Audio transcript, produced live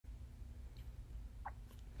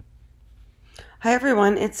Hi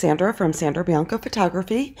everyone, it's Sandra from Sandra Bianco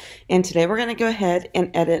Photography, and today we're going to go ahead and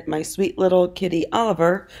edit my sweet little kitty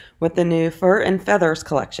Oliver with the new Fur and Feathers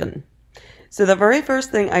collection. So the very first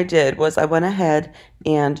thing I did was I went ahead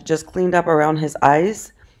and just cleaned up around his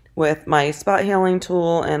eyes with my spot healing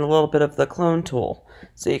tool and a little bit of the clone tool.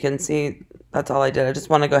 So you can see that's all I did. I just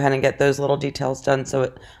want to go ahead and get those little details done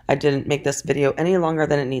so I didn't make this video any longer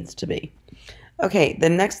than it needs to be. Okay, the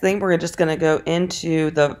next thing we're just going to go into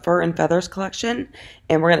the Fur and Feathers collection,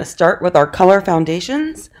 and we're going to start with our color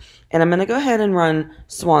foundations, and I'm going to go ahead and run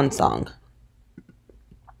Swan Song.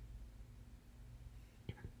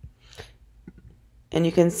 And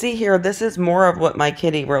you can see here, this is more of what my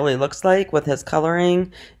kitty really looks like with his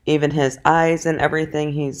coloring, even his eyes and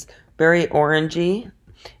everything. He's very orangey,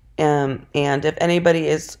 and if anybody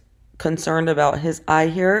is concerned about his eye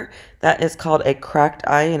here, that is called a cracked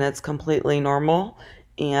eye, and it's completely normal,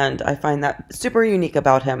 and I find that super unique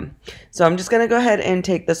about him. So I'm just going to go ahead and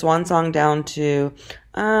take the Swan Song down to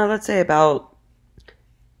let's say about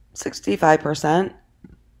 65%,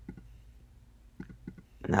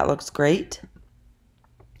 and that looks great.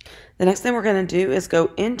 The next thing we're going to do is go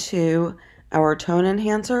into our tone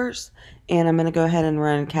enhancers, and I'm going to go ahead and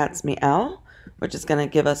run Cat's Meow, which is going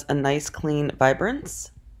to give us a nice clean vibrance.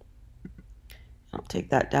 I'll take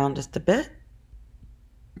that down just a bit.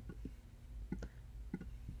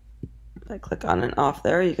 If I click on and off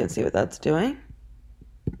there, you can see what that's doing.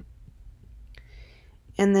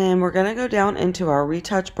 And then we're going to go down into our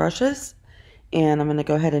retouch brushes, and I'm going to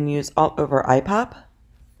go ahead and use Alt over iPop.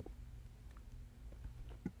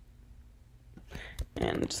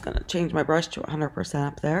 And I'm just going to change my brush to 100%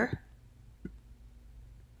 up there.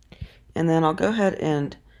 And then I'll go ahead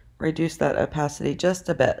and reduce that opacity just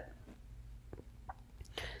a bit.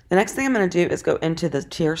 The next thing I'm going to do is go into the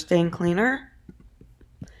tear stain cleaner.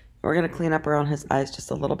 We're going to clean up around his eyes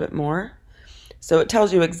just a little bit more. So it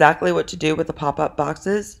tells you exactly what to do with the pop-up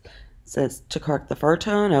boxes. It says to correct the fur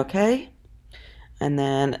tone, okay. And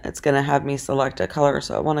then it's going to have me select a color,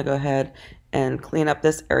 so I want to go ahead and clean up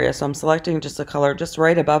this area. So I'm selecting just a color just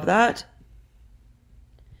right above that.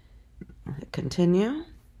 Hit continue.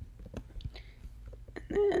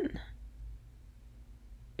 And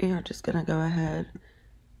then you're just going to go ahead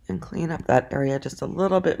and clean up that area just a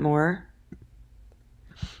little bit more.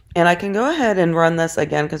 And I can go ahead and run this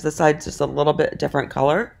again because the side's just a little bit different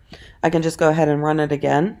color. I can just go ahead and run it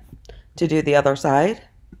again to do the other side.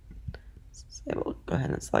 So we'll go ahead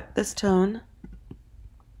and select this tone.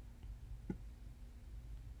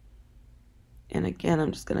 And again,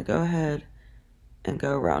 I'm just going to go ahead and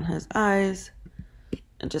go around his eyes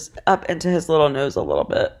and just up into his little nose a little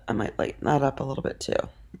bit. I might lighten that up a little bit too.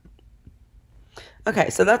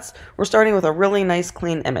 Okay, so we're starting with a really nice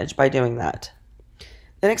clean image by doing that.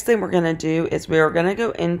 The next thing we're going to do is we're going to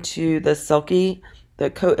go into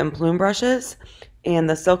the Coat and Plume brushes and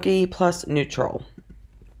the Silky Plus Neutral.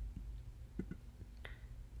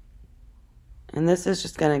 And this is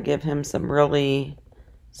just going to give him some really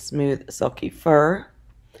smooth silky fur.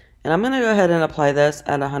 And I'm going to go ahead and apply this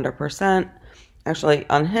at 100%. Actually,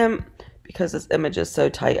 on him, because this image is so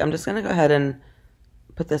tight, I'm just going to go ahead and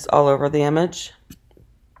put this all over the image.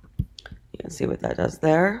 You can see what that does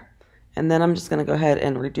there. And then I'm just going to go ahead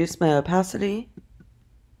and reduce my opacity.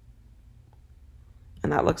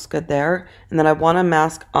 And that looks good there. And then I want to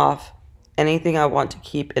mask off anything I want to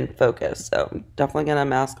keep in focus. So I'm definitely going to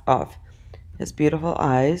mask off his beautiful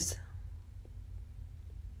eyes.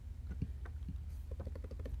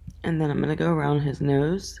 And then I'm going to go around his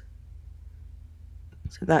nose,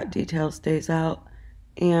 so that detail stays out,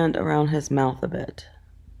 and around his mouth a bit.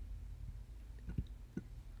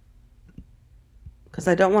 Because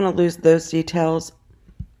I don't want to lose those details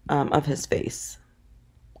of his face.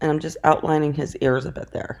 And I'm just outlining his ears a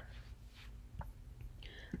bit there.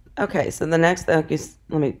 Okay, so the next thing,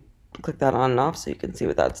 let me click that on and off so you can see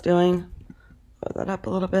what that's doing. Blow that up a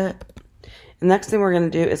little bit. The next thing we're going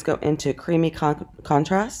to do is go into Creamy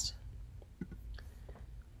Contrast.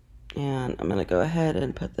 And I'm going to go ahead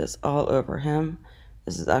and put this all over him.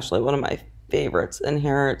 This is actually one of my favorites in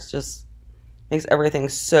here. It just makes everything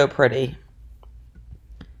so pretty.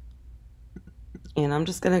 And I'm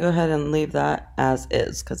just going to go ahead and leave that as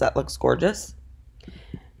is because that looks gorgeous.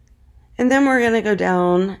 And then we're going to go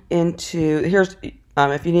down into, here's,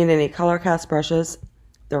 if you need any color cast brushes,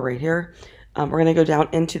 they're right here. We're going to go down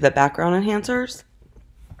into the background enhancers.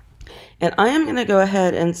 And I am going to go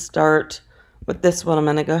ahead and start with this one. I'm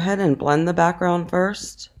going to go ahead and blend the background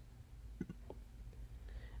first.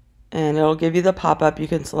 And it'll give you the pop-up. You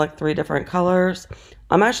can select 3 different colors.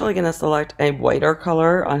 I'm actually going to select a whiter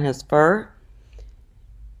color on his fur.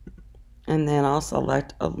 And then I'll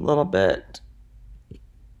select a little bit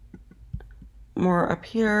more up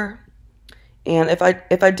here. And if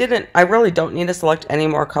I didn't, I really don't need to select any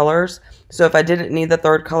more colors. So if I didn't need the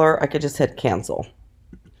third color, I could just hit cancel.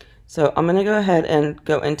 So I'm going to go ahead and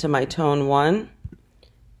go into my tone 1.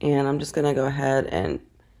 And I'm just going to go ahead and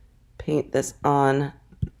paint this on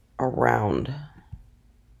around.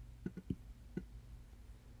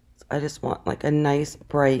 So I just want like a nice,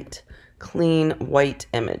 bright, clean, white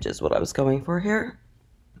image is what I was going for here.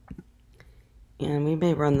 And we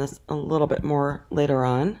may run this a little bit more later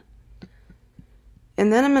on.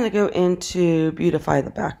 And then I'm going to go into beautify the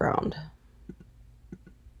background.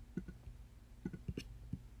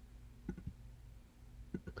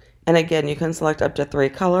 And again, you can select up to 3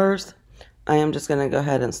 colors. I am just going to go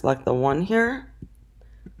ahead and select the one here.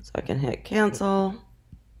 So I can hit cancel.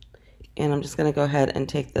 And I'm just going to go ahead and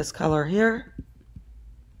take this color here.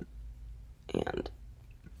 And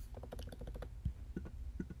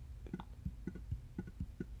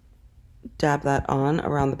dab that on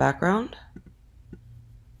around the background.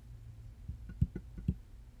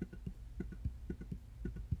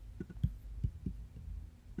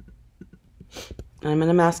 I'm going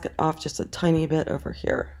to mask it off just a tiny bit over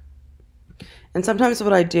here. And sometimes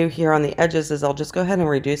what I do here on the edges is I'll just go ahead and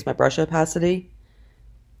reduce my brush opacity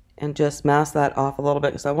and just mask that off a little bit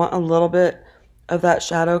because I want a little bit of that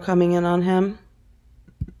shadow coming in on him.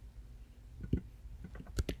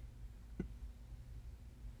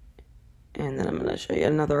 And then I'm going to show you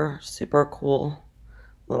another super cool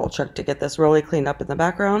little trick to get this really cleaned up in the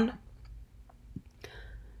background.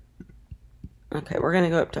 Okay, we're going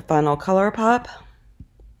to go up to Final Color Pop.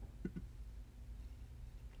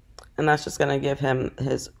 And that's just going to give him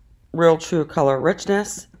his real true color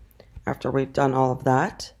richness after we've done all of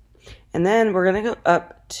that. And then we're going to go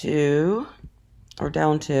up to, or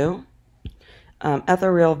down to,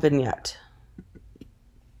 Ethereal Vignette.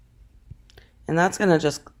 And that's going to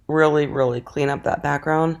just really, really clean up that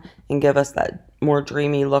background and give us that more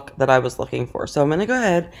dreamy look that I was looking for. So I'm going to go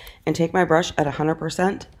ahead and take my brush at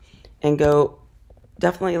 100% and go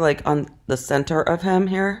definitely like on the center of him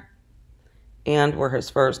here and where his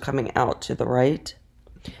fur is coming out to the right.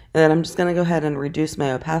 And then I'm just going to go ahead and reduce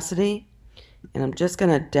my opacity, and I'm just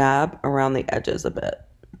going to dab around the edges a bit.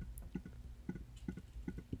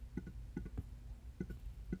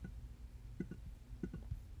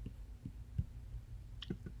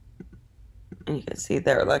 And you can see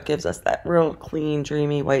there, that gives us that real clean,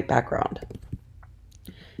 dreamy white background.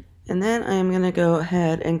 And then I am going to go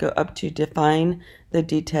ahead and go up to Define the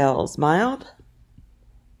Details Mild.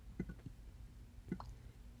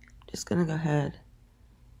 Just going to go ahead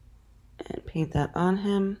and paint that on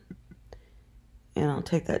him. And I'll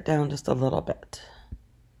take that down just a little bit.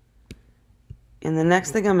 And the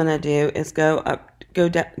next thing I'm going to do is go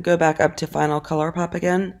back up to Final Color Pop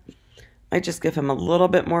again. I just give him a little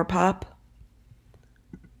bit more pop.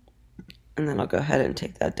 And then I'll go ahead and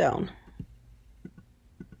take that down.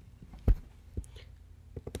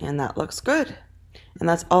 And that looks good. And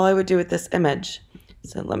that's all I would do with this image.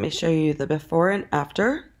 So let me show you the before and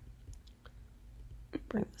after.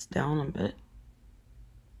 Bring this down a bit.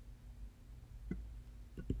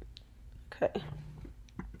 Okay.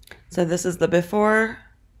 So this is the before.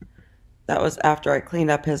 That was after I cleaned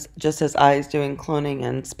up just his eyes doing cloning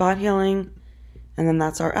and spot healing. And then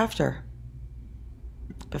that's our after.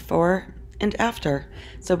 Before and after.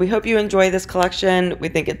 So we hope you enjoy this collection. We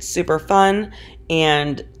think it's super fun,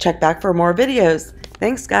 and check back for more videos.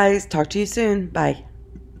 Thanks guys. Talk to you soon. Bye.